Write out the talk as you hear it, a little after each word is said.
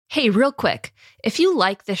Hey, real quick, if you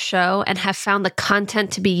like this show and have found the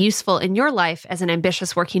content to be useful in your life as an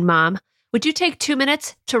ambitious working mom, would you take 2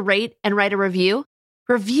 minutes to rate and write a review?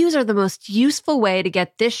 Reviews are the most useful way to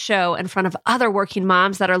get this show in front of other working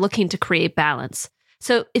moms that are looking to create balance.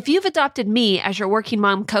 So if you've adopted me as your working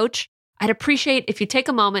mom coach, I'd appreciate if you take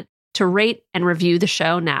a moment to rate and review the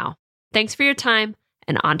show now. Thanks for your time,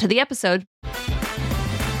 and on to the episode.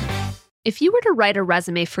 If you were to write a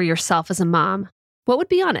resume for yourself as a mom, what would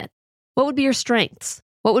be on it? What would be your strengths?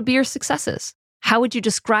 What would be your successes? How would you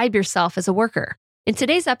describe yourself as a worker? In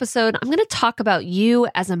today's episode, I'm going to talk about you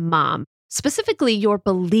as a mom, specifically your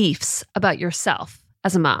beliefs about yourself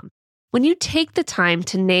as a mom. When you take the time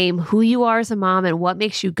to name who you are as a mom and what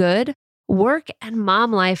makes you good, work and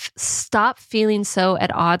mom life stop feeling so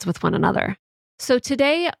at odds with one another. So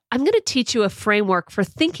today, I'm going to teach you a framework for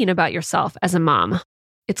thinking about yourself as a mom.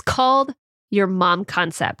 It's called your mom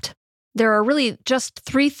concept. There are really just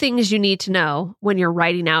 3 things you need to know when you're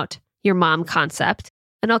writing out your mom concept,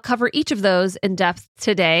 and I'll cover each of those in depth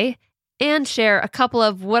today and share a couple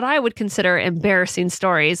of what I would consider embarrassing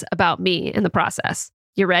stories about me in the process.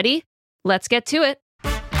 You ready? Let's get to it.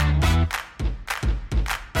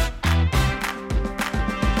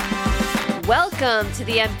 Welcome to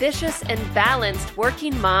the Ambitious and Balanced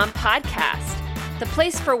Working Mom podcast, the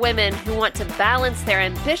place for women who want to balance their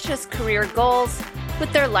ambitious career goals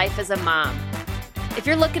with their life as a mom. If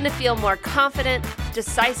you're looking to feel more confident,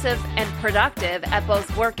 decisive, and productive at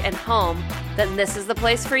both work and home, then this is the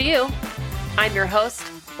place for you. I'm your host,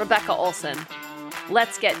 Rebecca Olson.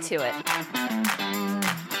 Let's get to it.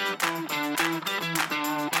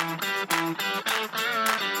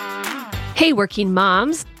 Hey, working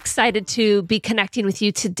moms. Excited to be connecting with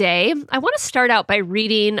you today. I want to start out by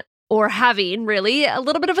reading or having really a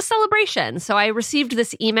little bit of a celebration. So I received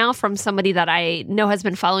this email from somebody that I know has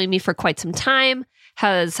been following me for quite some time,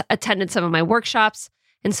 has attended some of my workshops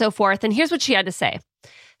and so forth. And here's what she had to say.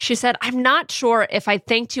 She said, "I'm not sure if I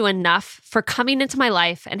thanked you enough for coming into my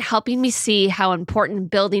life and helping me see how important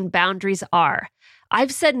building boundaries are.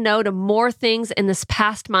 I've said no to more things in this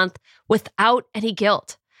past month without any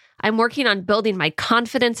guilt. I'm working on building my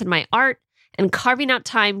confidence in my art and carving out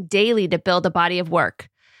time daily to build a body of work.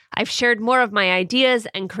 I've shared more of my ideas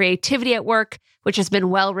and creativity at work, which has been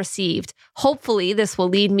well received. Hopefully, this will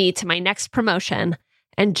lead me to my next promotion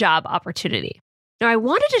and job opportunity." Now, I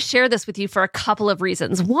wanted to share this with you for a couple of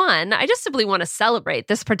reasons. One, I just simply want to celebrate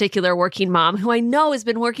this particular working mom who I know has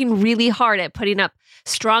been working really hard at putting up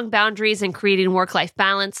strong boundaries and creating work-life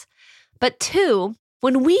balance. But 2,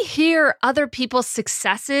 when we hear other people's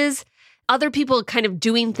successes, other people kind of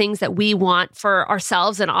doing things that we want for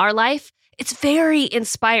ourselves and our life, it's very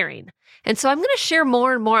inspiring. And so I'm going to share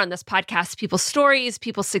more and more on this podcast, people's stories,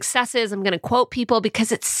 people's successes. I'm going to quote people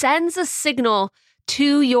because it sends a signal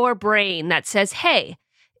to your brain that says, hey,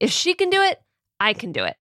 if she can do it, I can do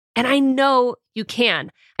it. And I know you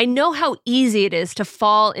can. I know how easy it is to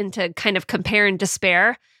fall into kind of compare and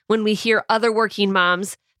despair when we hear other working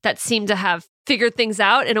moms that seem to have figured things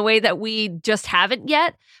out in a way that we just haven't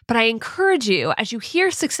yet. But I encourage you, as you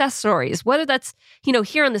hear success stories, whether that's,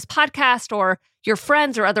 here on this podcast or your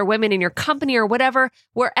friends or other women in your company or whatever,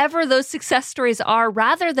 wherever those success stories are,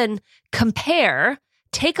 rather than compare,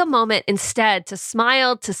 take a moment instead to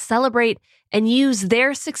smile, to celebrate, and use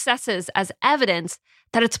their successes as evidence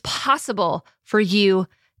that it's possible for you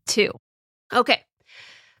too. Okay,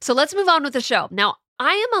 so let's move on with the show. Now,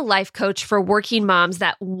 I am a life coach for working moms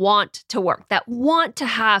that want to work, that want to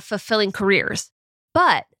have fulfilling careers,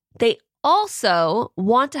 but they also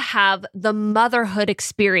want to have the motherhood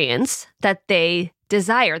experience that they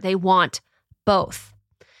desire. They want both.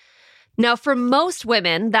 Now, for most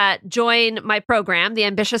women that join my program, the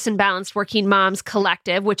Ambitious and Balanced Working Moms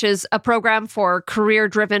Collective, which is a program for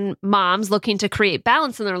career-driven moms looking to create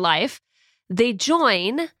balance in their life, they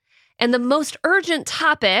join, and the most urgent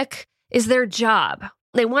topic is their job.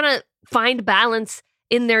 They want to find balance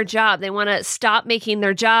in their job. They want to stop making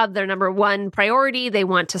their job their number one priority. They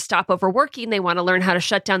want to stop overworking. They want to learn how to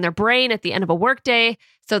shut down their brain at the end of a workday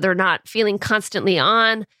so they're not feeling constantly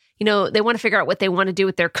on. They want to figure out what they want to do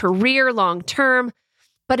with their career long term.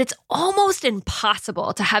 But it's almost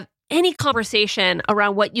impossible to have any conversation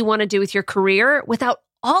around what you want to do with your career without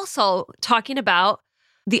also talking about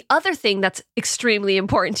the other thing that's extremely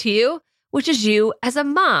important to you, which is you as a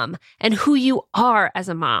mom and who you are as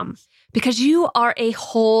a mom. Because you are a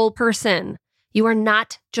whole person. You are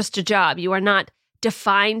not just a job. You are not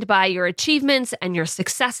defined by your achievements and your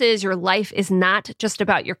successes. Your life is not just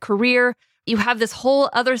about your career. You have this whole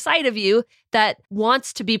other side of you that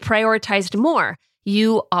wants to be prioritized more.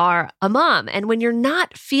 You are a mom. And when you're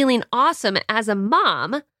not feeling awesome as a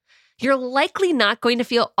mom, you're likely not going to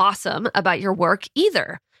feel awesome about your work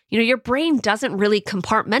either. Your brain doesn't really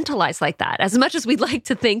compartmentalize like that, as much as we'd like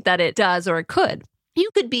to think that it does or it could. You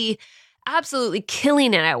could be absolutely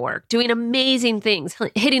killing it at work, doing amazing things,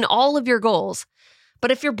 hitting all of your goals.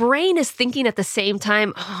 But if your brain is thinking at the same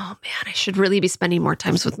time, oh man, I should really be spending more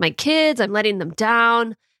time with my kids. I'm letting them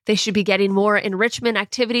down. They should be getting more enrichment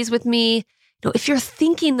activities with me. If you're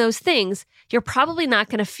thinking those things, you're probably not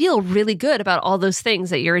going to feel really good about all those things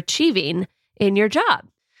that you're achieving in your job.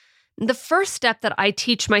 The first step that I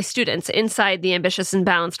teach my students inside the Ambitious and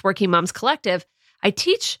Balanced Working Moms Collective, I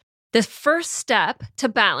teach the first step to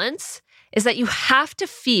balance is that you have to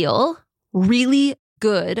feel really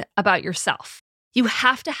good about yourself. You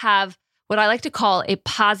have to have what I like to call a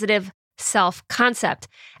positive self-concept.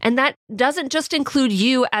 And that doesn't just include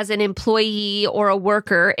you as an employee or a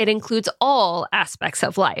worker. It includes all aspects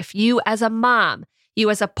of life. You as a mom, you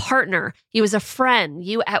as a partner, you as a friend,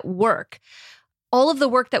 you at work. All of the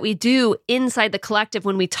work that we do inside the collective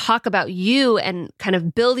when we talk about you and kind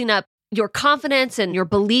of building up your confidence and your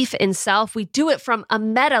belief in self, we do it from a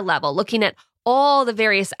meta level, looking at all the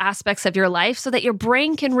various aspects of your life so that your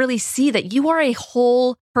brain can really see that you are a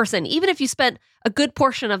whole person. Even if you spent a good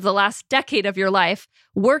portion of the last decade of your life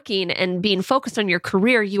working and being focused on your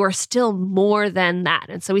career, you are still more than that.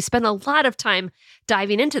 And so we spend a lot of time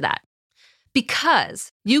diving into that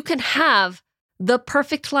because you can have the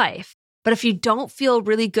perfect life. But if you don't feel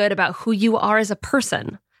really good about who you are as a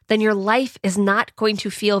person, then your life is not going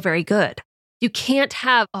to feel very good. You can't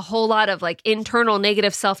have a whole lot of internal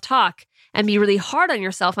negative self-talk and be really hard on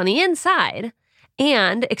yourself on the inside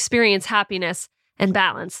and experience happiness and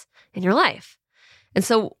balance in your life. And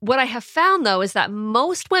so what I have found, though, is that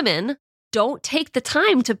most women don't take the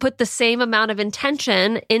time to put the same amount of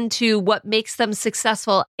intention into what makes them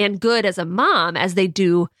successful and good as a mom as they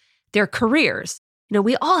do their careers.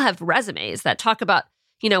 We all have resumes that talk about,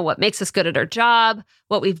 what makes us good at our job,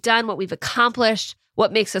 what we've done, what we've accomplished,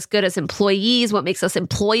 what makes us good as employees, what makes us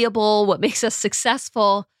employable, what makes us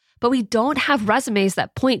successful. But we don't have resumes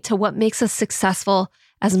that point to what makes us successful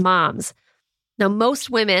as moms. Now,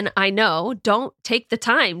 most women I know don't take the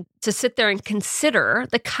time to sit there and consider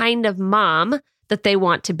the kind of mom that they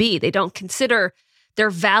want to be. They don't consider their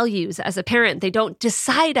values as a parent. They don't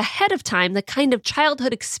decide ahead of time the kind of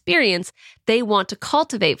childhood experience they want to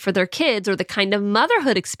cultivate for their kids or the kind of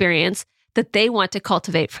motherhood experience that they want to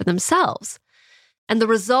cultivate for themselves. And the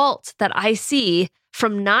result that I see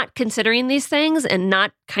from not considering these things and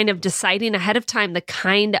not kind of deciding ahead of time the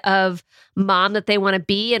kind of mom that they want to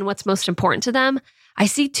be and what's most important to them, I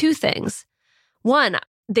see two things. One,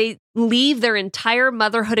 they leave their entire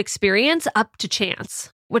motherhood experience up to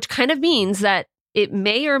chance, which kind of means that it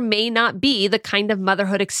may or may not be the kind of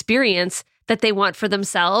motherhood experience that they want for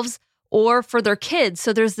themselves or for their kids.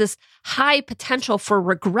 So there's this high potential for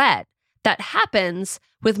regret that happens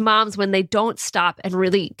with moms when they don't stop and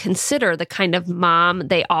really consider the kind of mom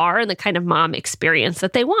they are and the kind of mom experience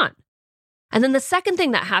that they want. And then the second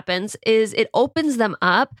thing that happens is it opens them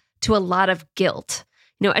up to a lot of guilt.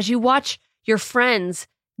 As you watch your friends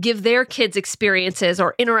give their kids experiences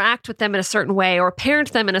or interact with them in a certain way or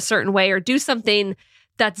parent them in a certain way or do something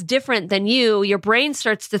that's different than you, your brain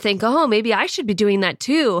starts to think, oh, maybe I should be doing that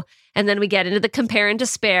too. And then we get into the compare and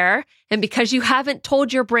despair. And because you haven't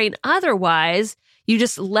told your brain otherwise, you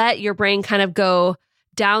just let your brain kind of go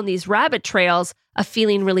down these rabbit trails of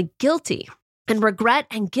feeling really guilty. And regret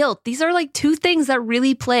and guilt, these are two things that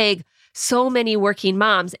really plague so many working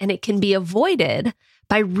moms. And it can be avoided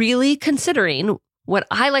by really considering what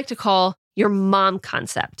I like to call your mom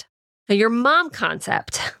concept. Now, your mom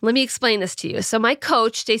concept, let me explain this to you. So my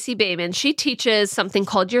coach, Stacey Bayman, she teaches something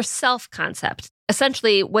called your self concept.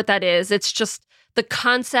 Essentially what that is, it's just the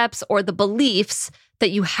concepts or the beliefs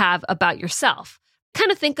that you have about yourself.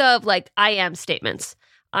 Kind of think of I am statements.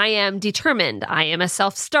 I am determined. I am a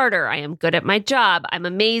self-starter. I am good at my job. I'm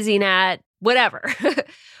amazing at whatever.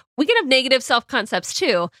 We can have negative self-concepts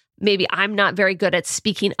too. Maybe I'm not very good at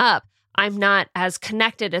speaking up. I'm not as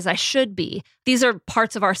connected as I should be. These are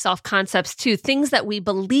parts of our self-concepts too, things that we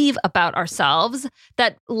believe about ourselves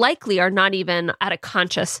that likely are not even at a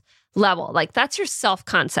conscious level. That's your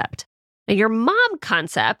self-concept. Now, your mom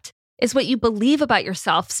concept is what you believe about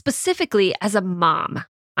yourself specifically as a mom.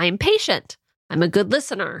 I'm patient. I'm a good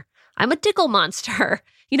listener. I'm a tickle monster.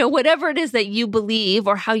 Whatever it is that you believe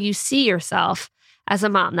or how you see yourself as a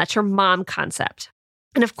mom, that's your mom concept.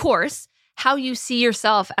 And of course, how you see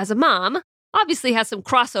yourself as a mom obviously has some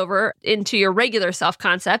crossover into your regular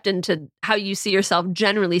self-concept and to how you see yourself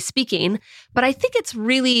generally speaking. But I think it's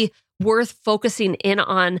really worth focusing in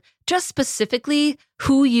on just specifically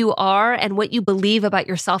who you are and what you believe about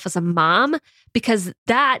yourself as a mom, because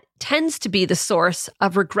that tends to be the source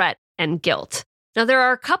of regret and guilt. Now, there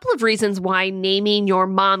are a couple of reasons why naming your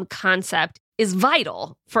mom concept is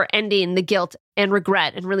vital for ending the guilt and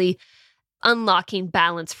regret and really unlocking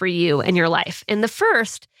balance for you and your life. And the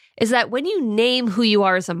first is that when you name who you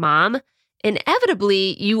are as a mom,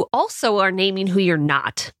 inevitably, you also are naming who you're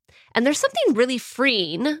not. And there's something really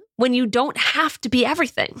freeing when you don't have to be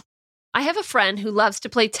everything. I have a friend who loves to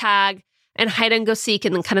play tag and hide and go seek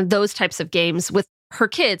and then kind of those types of games with her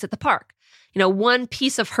kids at the park. One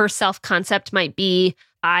piece of her self-concept might be,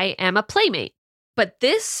 I am a playmate. But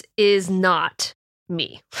this is not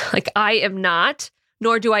me. I am not,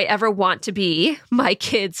 nor do I ever want to be my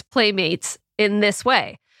kids' playmates in this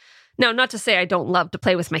way. Now, not to say I don't love to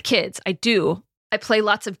play with my kids. I do. I play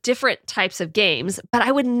lots of different types of games, but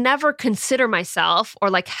I would never consider myself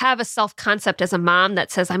or have a self-concept as a mom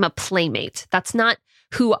that says I'm a playmate. That's not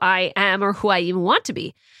who I am or who I even want to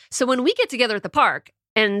be. So when we get together at the park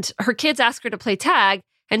and her kids ask her to play tag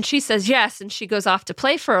and she says yes and she goes off to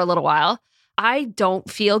play for a little while, I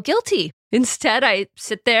don't feel guilty. Instead, I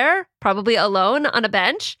sit there probably alone on a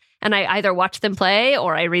bench and I either watch them play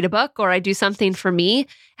or I read a book or I do something for me,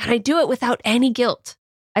 and I do it without any guilt.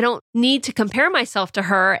 I don't need to compare myself to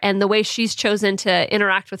her and the way she's chosen to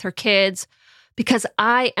interact with her kids because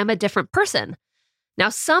I am a different person. Now,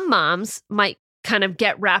 some moms might kind of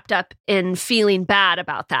get wrapped up in feeling bad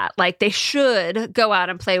about that. They should go out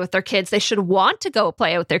and play with their kids. They should want to go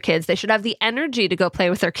play with their kids. They should have the energy to go play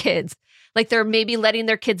with their kids. They're maybe letting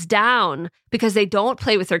their kids down because they don't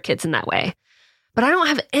play with their kids in that way. But I don't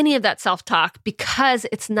have any of that self-talk because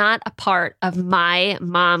it's not a part of my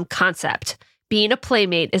mom concept. Being a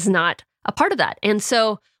playmate is not a part of that. And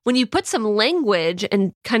so when you put some language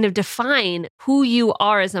and kind of define who you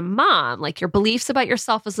are as a mom, your beliefs about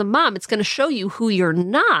yourself as a mom, it's going to show you who you're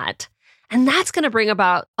not. And that's going to bring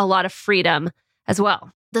about a lot of freedom as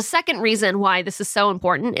well. The second reason why this is so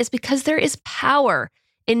important is because there is power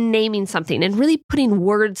in naming something and really putting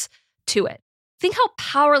words to it. Think how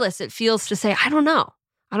powerless it feels to say, I don't know.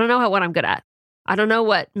 I don't know what I'm good at. I don't know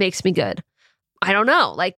what makes me good. I don't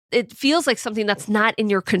know. It feels like something that's not in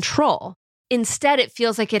your control. Instead, it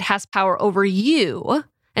feels like it has power over you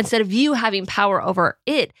instead of you having power over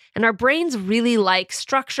it. And our brains really like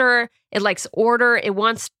structure. It likes order. It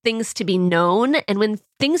wants things to be known. And when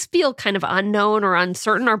things feel kind of unknown or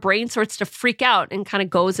uncertain, our brain starts to freak out and kind of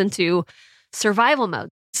goes into survival mode.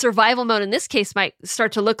 Survival mode in this case might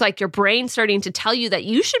start to look like your brain starting to tell you that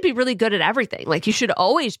you should be really good at everything. You should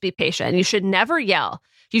always be patient. You should never yell.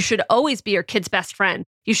 You should always be your kid's best friend.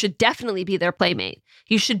 You should definitely be their playmate.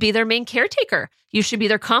 You should be their main caretaker. You should be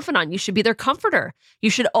their confidant. You should be their comforter. You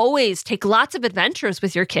should always take lots of adventures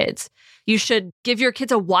with your kids. You should give your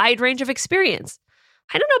kids a wide range of experience.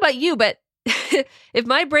 I don't know about you, but if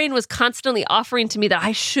my brain was constantly offering to me that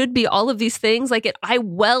I should be all of these things, I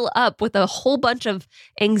well up with a whole bunch of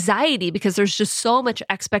anxiety because there's just so much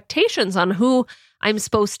expectations on who I'm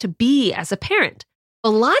supposed to be as a parent. A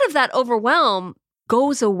lot of that overwhelm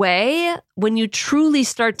goes away when you truly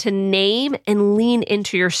start to name and lean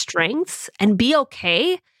into your strengths and be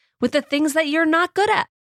okay with the things that you're not good at.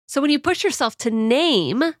 So when you push yourself to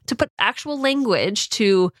name, to put actual language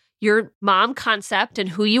to your mom concept and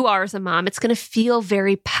who you are as a mom, it's going to feel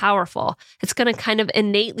very powerful. It's going to kind of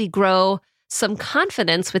innately grow some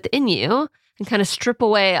confidence within you and kind of strip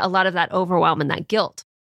away a lot of that overwhelm and that guilt.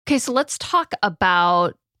 Okay, so let's talk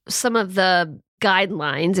about some of the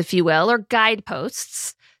guidelines, if you will, or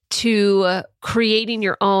guideposts to creating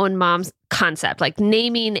your own mom's concept,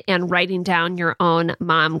 naming and writing down your own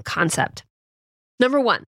mom concept. Number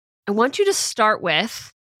one, I want you to start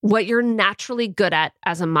with what you're naturally good at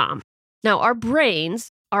as a mom. Now, our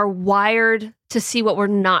brains are wired to see what we're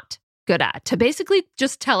not good at, to basically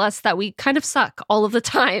just tell us that we kind of suck all of the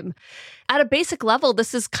time. At a basic level,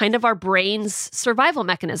 this is kind of our brain's survival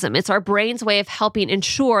mechanism. It's our brain's way of helping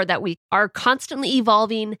ensure that we are constantly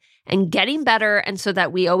evolving and getting better, and so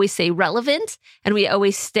that we always stay relevant and we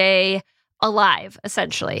always stay alive,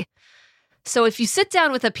 essentially. So if you sit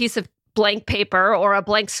down with a piece of blank paper or a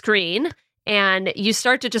blank screen and you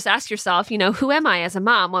start to just ask yourself, who am I as a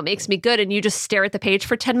mom? What makes me good? And you just stare at the page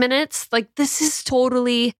for 10 minutes. This is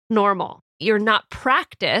totally normal. You're not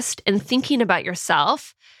practiced in thinking about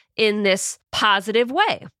yourself in this positive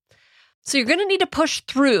way. So you're going to need to push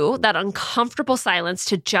through that uncomfortable silence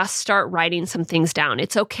to just start writing some things down.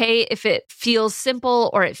 It's okay if it feels simple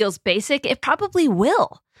or it feels basic. It probably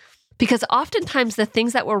will. Because oftentimes the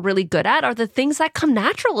things that we're really good at are the things that come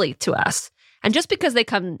naturally to us. And just because they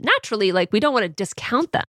come naturally, we don't want to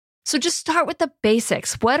discount them. So just start with the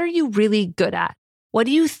basics. What are you really good at? What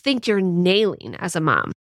do you think you're nailing as a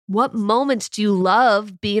mom? What moments do you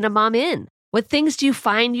love being a mom in? What things do you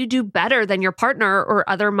find you do better than your partner or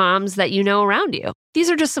other moms that you know around you? These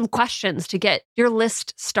are just some questions to get your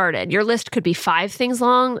list started. Your list could be 5 things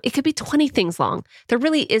long. It could be 20 things long. There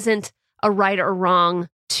really isn't a right or wrong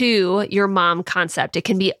to your mom concept. It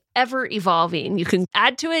can be ever evolving. You can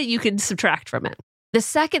add to it, you can subtract from it. The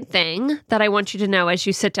second thing that I want you to know as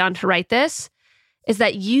you sit down to write this is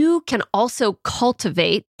that you can also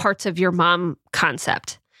cultivate parts of your mom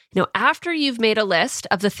concept. After you've made a list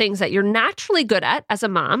of the things that you're naturally good at as a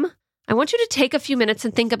mom, I want you to take a few minutes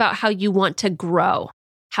and think about how you want to grow,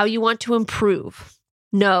 how you want to improve.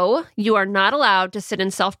 No, you are not allowed to sit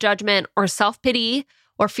in self-judgment or self-pity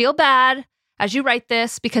or feel bad as you write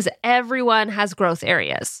this because everyone has growth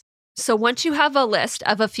areas. So once you have a list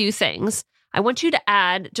of a few things, I want you to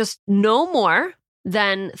add just no more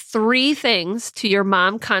than 3 things to your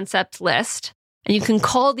mom concept list. And you can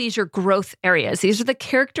call these your growth areas. These are the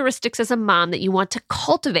characteristics as a mom that you want to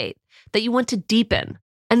cultivate, that you want to deepen.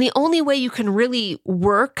 And the only way you can really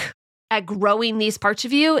work at growing these parts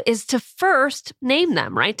of you is to first name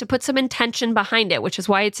them, right? To put some intention behind it, which is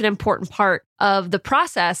why it's an important part of the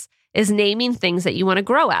process is naming things that you want to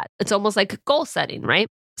grow at. It's almost like goal setting, right?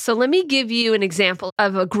 So let me give you an example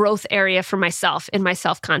of a growth area for myself in my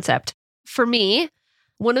self-concept. For me,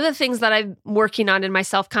 one of the things that I'm working on in my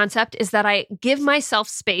self-concept is that I give myself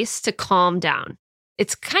space to calm down.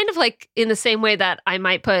 It's kind of like in the same way that I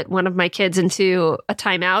might put one of my kids into a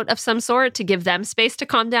timeout of some sort to give them space to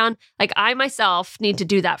calm down. Like I myself need to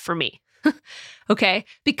do that for me, okay?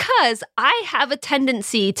 Because I have a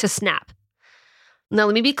tendency to snap. Now,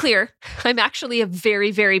 let me be clear. I'm actually a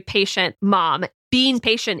very, very patient mom. Being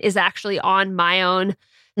patient is actually on my own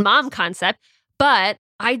mom concept, but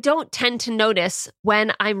I don't tend to notice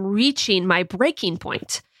when I'm reaching my breaking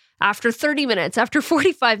point. After 30 minutes, after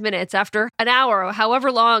 45 minutes, after an hour, or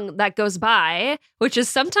however long that goes by, which is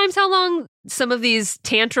sometimes how long some of these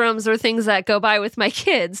tantrums or things that go by with my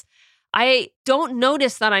kids, I don't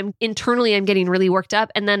notice that I'm getting really worked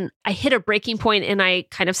up. And then I hit a breaking point and I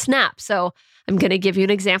kind of snap. So I'm going to give you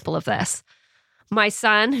an example of this. My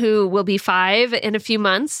son, who will be 5 in a few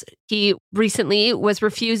months, he recently was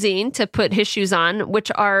refusing to put his shoes on,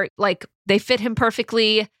 which are like, they fit him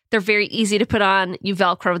perfectly. They're very easy to put on. You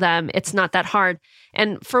Velcro them. It's not that hard.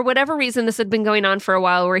 And for whatever reason, this had been going on for a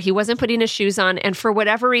while where he wasn't putting his shoes on. And for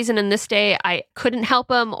whatever reason in this day, I couldn't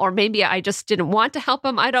help him, or maybe I just didn't want to help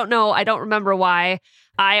him. I don't know. I don't remember why.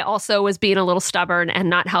 I also was being a little stubborn and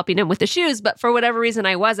not helping him with the shoes, but for whatever reason,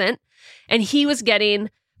 I wasn't. And he was getting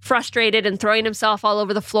frustrated and throwing himself all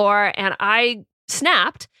over the floor. And I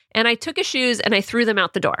snapped and I took his shoes and I threw them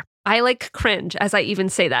out the door. I cringe as I even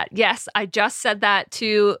say that. Yes, I just said that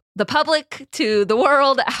to the public, to the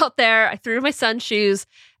world out there. I threw my son's shoes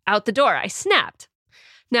out the door. I snapped.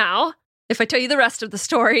 Now, if I tell you the rest of the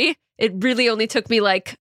story, it really only took me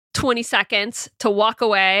 20 seconds to walk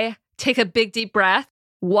away, take a big deep breath,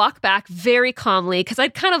 walk back very calmly because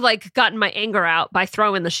I'd kind of gotten my anger out by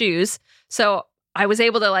throwing the shoes. So I was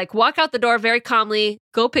able to walk out the door very calmly,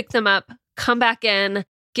 go pick them up, come back in,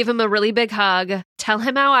 give him a really big hug, tell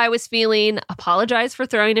him how I was feeling, apologize for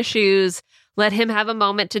throwing his shoes, let him have a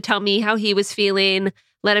moment to tell me how he was feeling,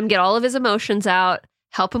 let him get all of his emotions out,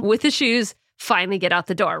 help him with his shoes, finally get out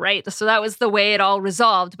the door, right? So that was the way it all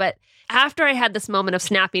resolved. But after I had this moment of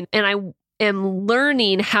snapping, and I am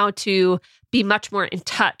learning how to be much more in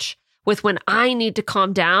touch with when I need to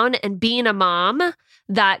calm down and being a mom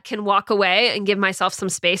that can walk away and give myself some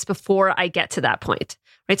space before I get to that point,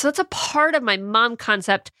 right? So that's a part of my mom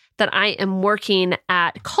concept that I am working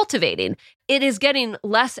at cultivating. It is getting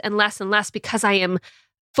less and less and less because I am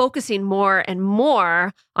focusing more and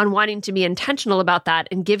more on wanting to be intentional about that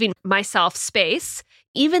and giving myself space.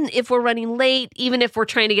 Even if we're running late, even if we're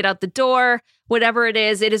trying to get out the door, whatever it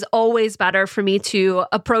is always better for me to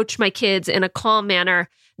approach my kids in a calm manner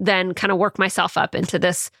than kind of work myself up into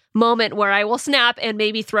this moment where I will snap and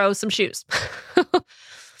maybe throw some shoes.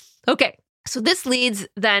 Okay, so this leads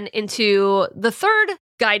then into the third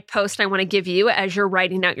guidepost I want to give you as you're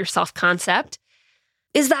writing out your self-concept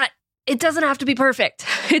is that it doesn't have to be perfect.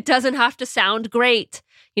 It doesn't have to sound great.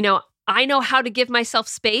 I know how to give myself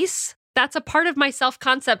space. That's a part of my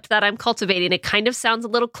self-concept that I'm cultivating. It kind of sounds a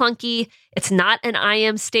little clunky. It's not an I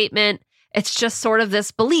am statement. It's just sort of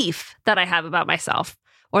this belief that I have about myself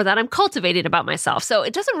or that I'm cultivating about myself. So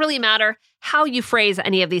it doesn't really matter how you phrase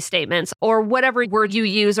any of these statements or whatever word you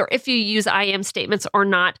use, or if you use I am statements or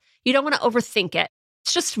not. You don't want to overthink it.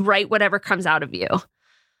 It's just write whatever comes out of you.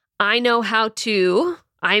 I'm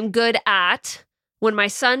good at when my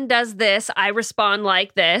son does this, I respond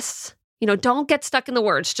like this. Don't get stuck in the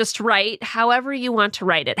words. Just write however you want to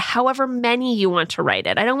write it, however many you want to write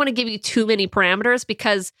it. I don't want to give you too many parameters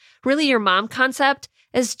because really your mom concept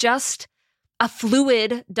is just a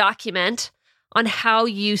fluid document on how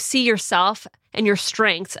you see yourself and your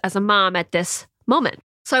strengths as a mom at this moment.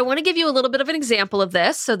 So I want to give you a little bit of an example of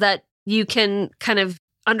this so that you can kind of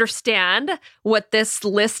understand what this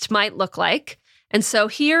list might look like. And so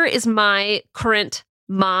here is my current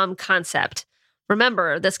mom concept.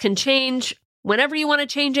 Remember, this can change whenever you want to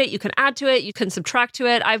change it. You can add to it. You can subtract to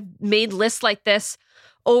it. I've made lists like this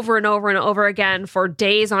over and over and over again for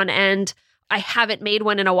days on end. I haven't made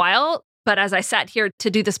one in a while, but as I sat here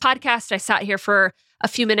to do this podcast, I sat here for a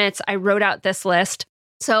few minutes. I wrote out this list.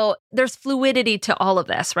 So there's fluidity to all of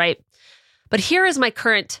this, right? But here is my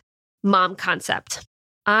current mom concept.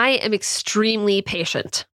 I am extremely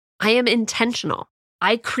patient. I am intentional.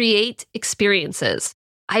 I create experiences.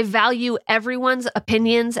 I value everyone's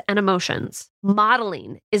opinions and emotions.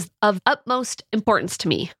 Modeling is of utmost importance to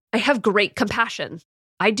me. I have great compassion.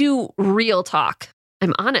 I do real talk.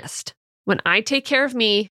 I'm honest. When I take care of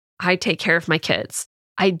me, I take care of my kids.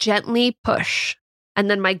 I gently push. And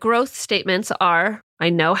then my growth statements are, I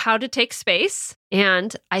know how to take space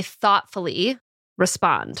and I thoughtfully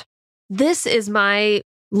respond. This is my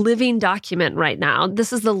living document right now.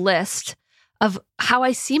 This is the list of how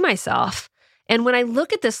I see myself. And when I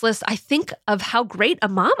look at this list, I think of how great a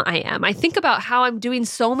mom I am. I think about how I'm doing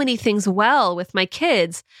so many things well with my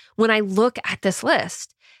kids when I look at this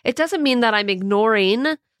list. It doesn't mean that I'm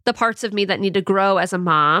ignoring the parts of me that need to grow as a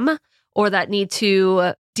mom or that need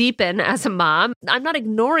to deepen as a mom. I'm not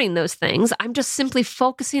ignoring those things. I'm just simply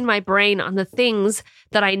focusing my brain on the things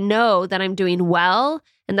that I know that I'm doing well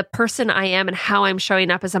and the person I am and how I'm showing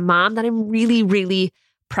up as a mom that I'm really, really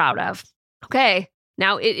proud of. Okay.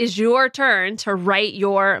 Now it is your turn to write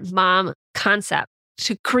your mom concept,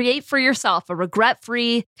 to create for yourself a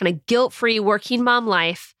regret-free, kind of guilt-free working mom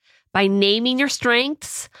life by naming your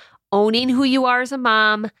strengths, owning who you are as a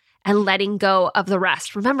mom, and letting go of the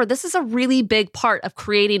rest. Remember, this is a really big part of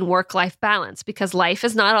creating work-life balance because life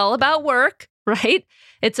is not all about work, right?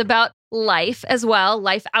 It's about life as well,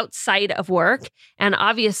 life outside of work. And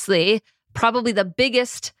obviously, probably the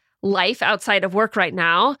biggest life outside of work right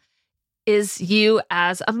now is you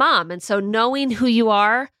as a mom. And so knowing who you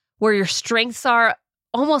are, where your strengths are,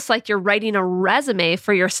 almost like you're writing a resume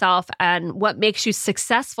for yourself and what makes you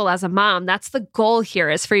successful as a mom. That's the goal here,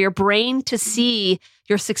 is for your brain to see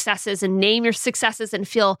your successes and name your successes and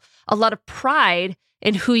feel a lot of pride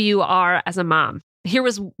in who you are as a mom. Here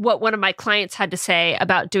was what one of my clients had to say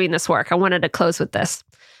about doing this work. I wanted to close with this.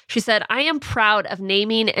 She said, I am proud of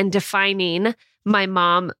naming and defining my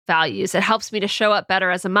mom values. It helps me to show up better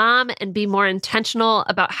as a mom and be more intentional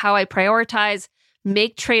about how I prioritize,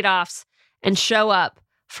 make trade-offs, and show up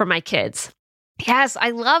for my kids. Yes, I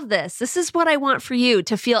love this. This is what I want for you,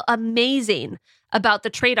 to feel amazing about the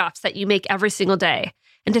trade-offs that you make every single day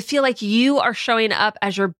and to feel like you are showing up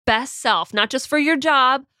as your best self, not just for your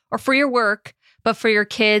job or for your work, but for your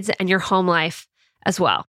kids and your home life as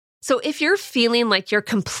well. So if you're feeling like you're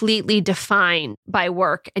completely defined by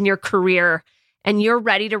work and your career and you're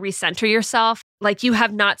ready to recenter yourself, like you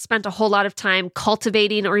have not spent a whole lot of time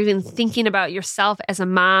cultivating or even thinking about yourself as a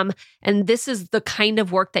mom, and this is the kind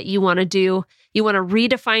of work that you want to do, you want to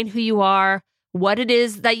redefine who you are, what it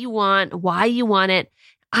is that you want, why you want it,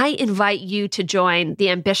 I invite you to join the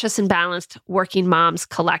Ambitious and Balanced Working Moms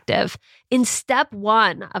Collective. In step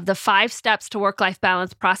 1 of the 5 steps to work-life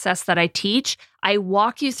balance process that I teach, I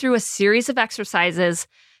walk you through a series of exercises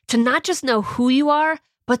to not just know who you are,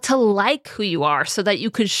 but to like who you are so that you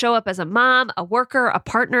could show up as a mom, a worker, a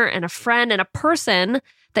partner, and a friend, and a person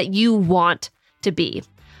that you want to be.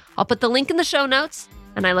 I'll put the link in the show notes,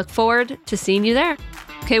 and I look forward to seeing you there.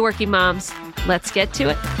 Okay, working moms, let's get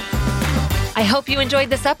to it. I hope you enjoyed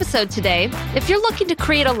this episode today. If you're looking to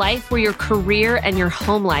create a life where your career and your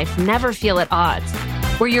home life never feel at odds,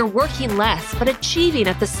 where you're working less but achieving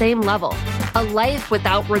at the same level, a life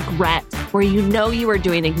without regret, where you know you are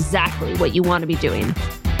doing exactly what you want to be doing,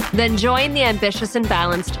 then join the Ambitious and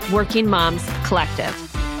Balanced Working Moms Collective.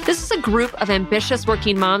 This is a group of ambitious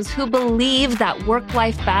working moms who believe that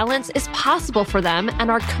work-life balance is possible for them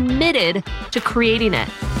and are committed to creating it.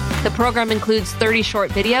 The program includes 30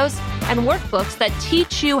 short videos and workbooks that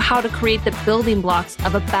teach you how to create the building blocks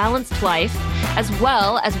of a balanced life, as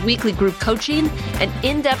well as weekly group coaching and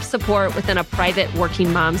in-depth support within a private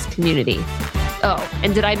working moms community. Oh,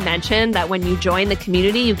 and did I mention that when you join the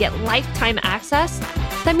community, you get lifetime access?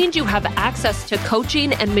 That means you have access to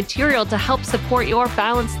coaching and material to help support your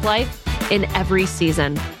balanced life in every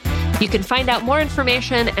season. You can find out more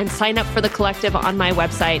information and sign up for the collective on my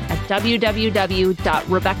website at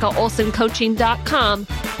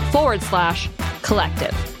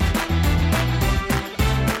www.RebeccaOlsonCoaching.com/collective.